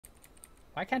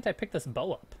Why can't I pick this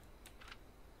bow up?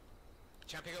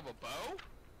 Trying to pick up a bow?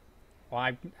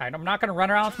 Well, I'm not gonna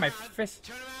run around with my fist.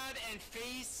 Turn around and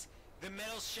face the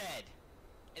metal shed.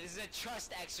 It is a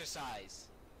trust exercise.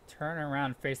 Turn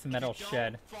around, face the metal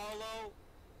shed.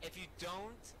 If you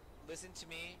don't listen to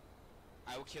me,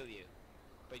 I will kill you.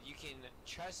 But you can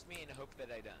trust me and hope that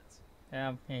I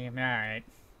don't. Alright.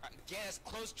 Get as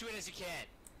close to it as you can.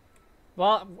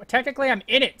 Well, technically I'm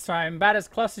in it, so I'm about as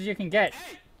close as you can get.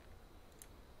 Hey!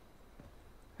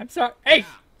 I'm sorry. Hey!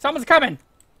 Someone's coming!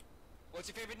 What's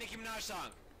your favorite Nicki Minaj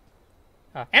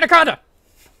song? Anaconda!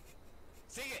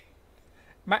 Sing it!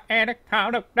 My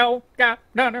anaconda no got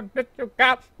none of it, you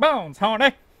got bones,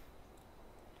 honey.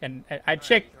 And I'd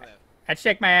shake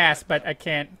my ass, but I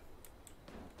can't.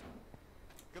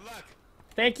 Good luck.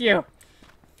 Thank you.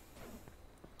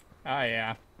 Oh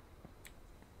yeah.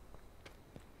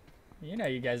 You know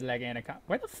you guys like anaconda.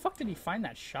 Where the fuck did he find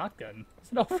that shotgun?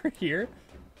 Is it over here?